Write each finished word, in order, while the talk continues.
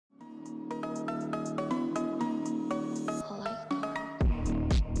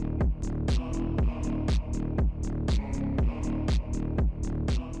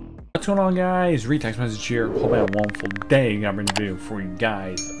What's going on, guys? Retext message here. Hope you have a wonderful day. Got a brand new video for you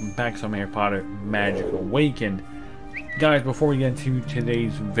guys. I'm back to some Harry Potter Magic Awakened. Guys, before we get into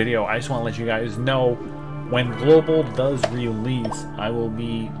today's video, I just want to let you guys know when Global does release, I will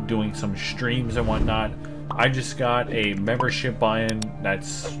be doing some streams and whatnot. I just got a membership buy-in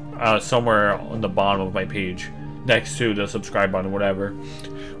that's somewhere on the bottom of my page, next to the subscribe button, whatever,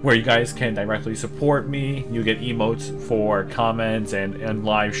 where you guys can directly support me. You get emotes for comments and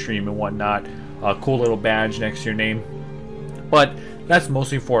live stream and whatnot. A cool little badge next to your name. But that's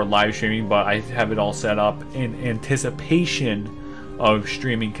mostly for live streaming, but I have it all set up in anticipation of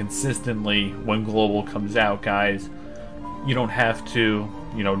streaming consistently when Global comes out, guys. You don't have to,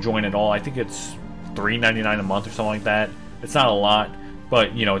 join at all. I think it's $3.99 a month or something like that. It's not a lot,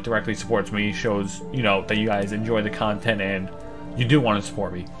 but it directly supports me, shows that you guys enjoy the content and you do want to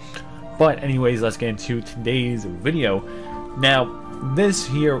support me. But anyways, let's get into today's video. Now, this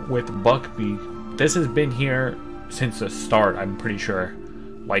here with BUCKBEAK, this has been here since the start, I'm pretty sure,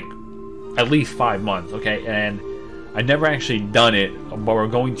 like at least 5 months, okay? And I never actually done it, but we're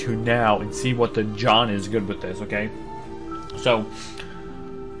going to now and see what the John is good with this, okay? So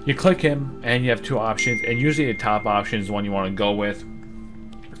you click him and you have two options, and usually the top option is the one you want to go with.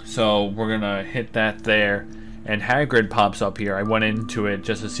 So we're gonna hit that there, and Hagrid pops up here. I went into it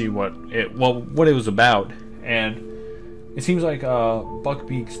just to see what it was about, and it seems like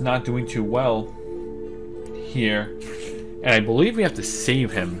BUCKBEAK's not doing too well here, and I believe we have to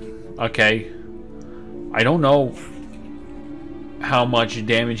save him. Okay, I don't know how much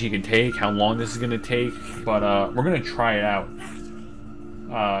damage he can take, how long this is gonna take, but we're gonna try it out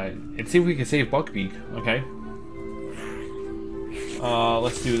and see if we can save BUCKBEAK. Okay.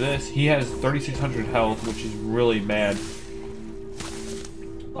 Let's do this. He has 3,600 health, which is really bad.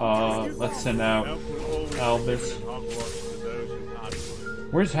 Let's send out Albus.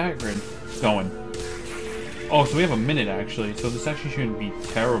 Where's Hagrid going? Oh, so we have a minute actually, so this actually shouldn't be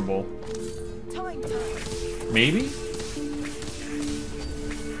terrible. Maybe?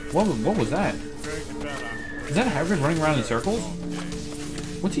 What was that? Is that Hagrid running around in circles?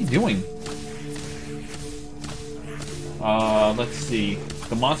 What's he doing? Let's see.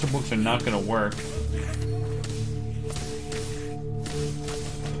 The monster books are not gonna work.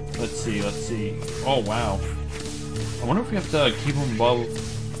 Let's see. Oh, wow. I wonder if we have to keep him above...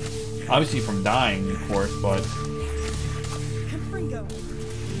 Obviously from dying, of course, but...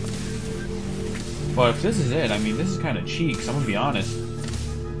 But if this is it, I mean, this is kind of cheeks, I'm gonna be honest.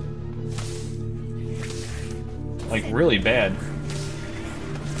 Like, really bad.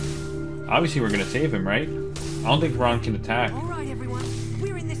 Obviously we're gonna save him, right? I don't think Ron can attack. All right, everyone.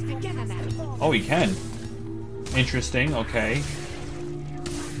 We're in this together now. Oh, he can. Interesting. Okay.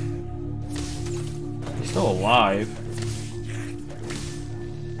 He's still alive.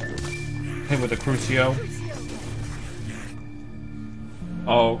 Hit with the Crucio.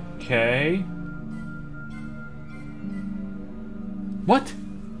 Okay. What?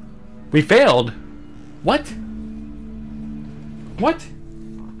 We failed. What? What?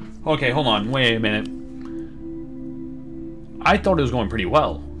 Okay, hold on. Wait a minute. I thought it was going pretty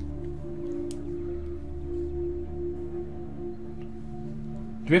well.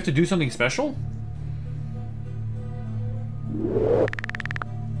 Do we have to do something special?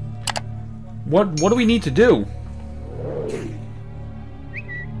 What do we need to do?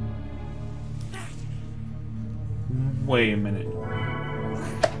 Wait a minute.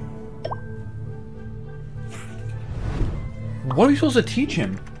 What are we supposed to teach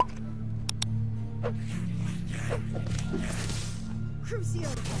him?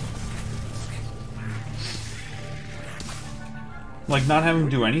 Like, not have him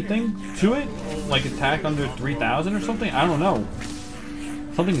do anything to it? Like, attack under 3,000 or something? I don't know.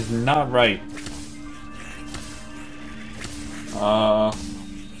 Something is not right.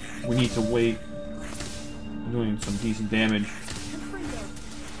 We need to wait. We're doing some decent damage.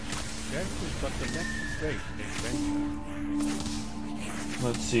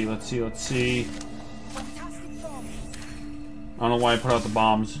 Let's see. I don't know why I put out the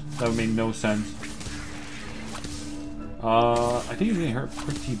bombs. That would make no sense. I think he's getting hurt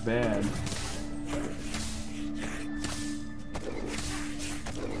pretty bad.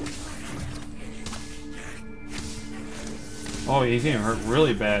 Oh, he's getting hurt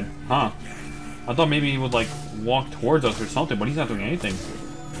really bad. Huh. I thought maybe he would, like, walk towards us or something, but he's not doing anything.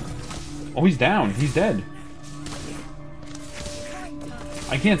 Oh, he's down. He's dead.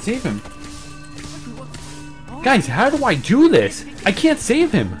 I can't save him. Guys, how do I do this? I can't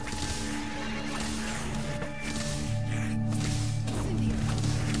save him.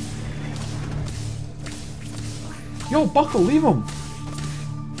 Yo, Buckle, leave him.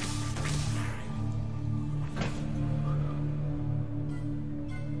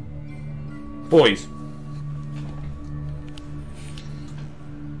 Boys.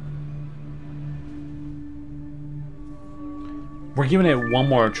 We're giving it one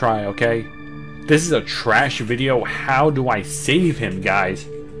more try, okay? This is a trash video. How do I save him, guys?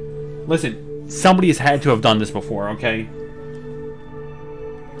 Listen, somebody has had to have done this before, okay?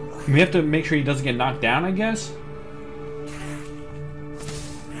 We have to make sure he doesn't get knocked down, I guess?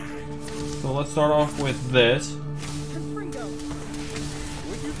 So let's start off with this.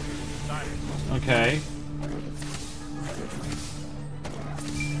 Okay.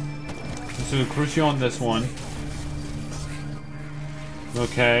 Let's do a Crucio on this one.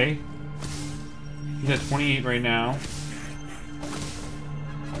 Okay. He's at 28 right now.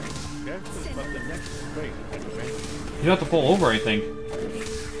 He's about to fall over, I think.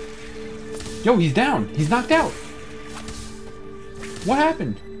 Yo, he's down. He's knocked out. What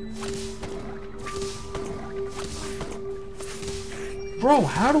happened? Bro,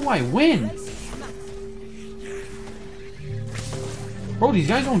 how do I win? Bro, these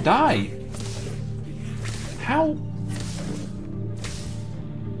guys don't die. How?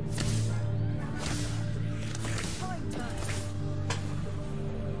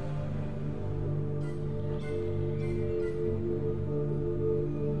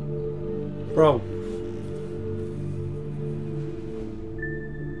 Bro.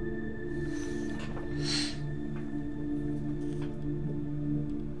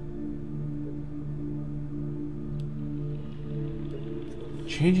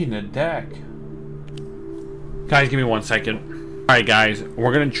 Changing the deck. Guys, give me 1 second. Alright guys,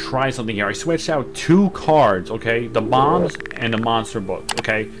 we're gonna try something here. I switched out 2 cards, okay? The bombs and the monster book,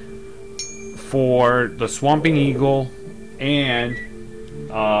 okay? For the Swamping Eagle and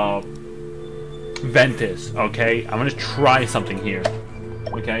Ventus, okay? I'm gonna try something here,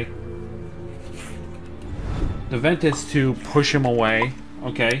 okay? The Ventus to push him away,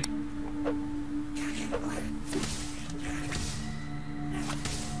 okay?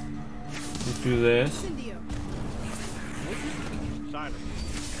 Let's do this.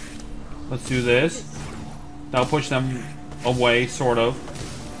 Let's do this. That'll push them away, sort of.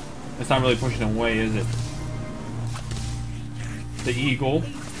 It's not really pushing them away, is it? The Eagle.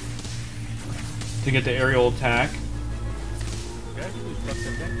 To get the aerial attack.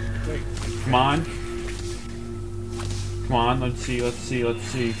 Come on. Come on, let's see, let's see, let's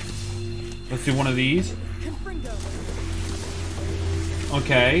see. Let's do one of these.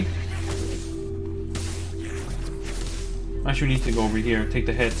 Okay. Actually, we need to go over here, take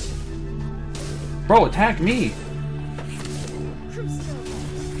the hits. Bro, attack me!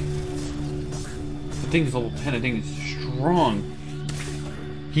 The thing's level 10, the thing is strong.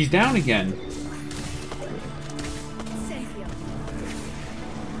 He's down again.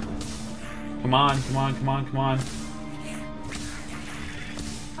 Come on, come on, come on, come on.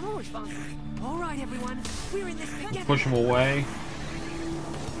 I'm always fine. All right, everyone. We're in this together. Push him away.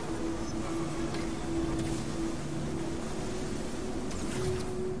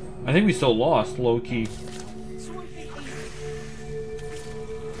 I think we still lost, low-key.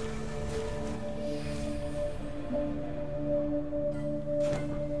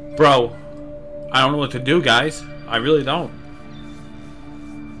 Bro, I don't know what to do, guys. I really don't.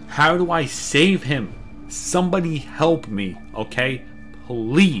 How do I save him? Somebody help me, okay?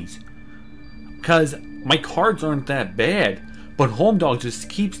 Please. Because my cards aren't that bad, but Home Dog just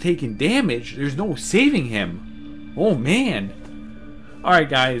keeps taking damage. There's no saving him. Oh, man. Alright,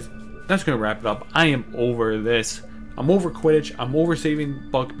 guys. That's going to wrap it up. I am over this. I'm over Quidditch. I'm over saving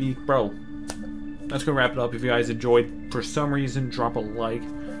BUCKBEAK. Bro, that's going to wrap it up. If you guys enjoyed, for some reason, drop a like.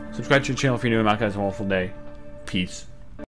 Subscribe to the channel if you're new. And guys, have a wonderful day. Peace.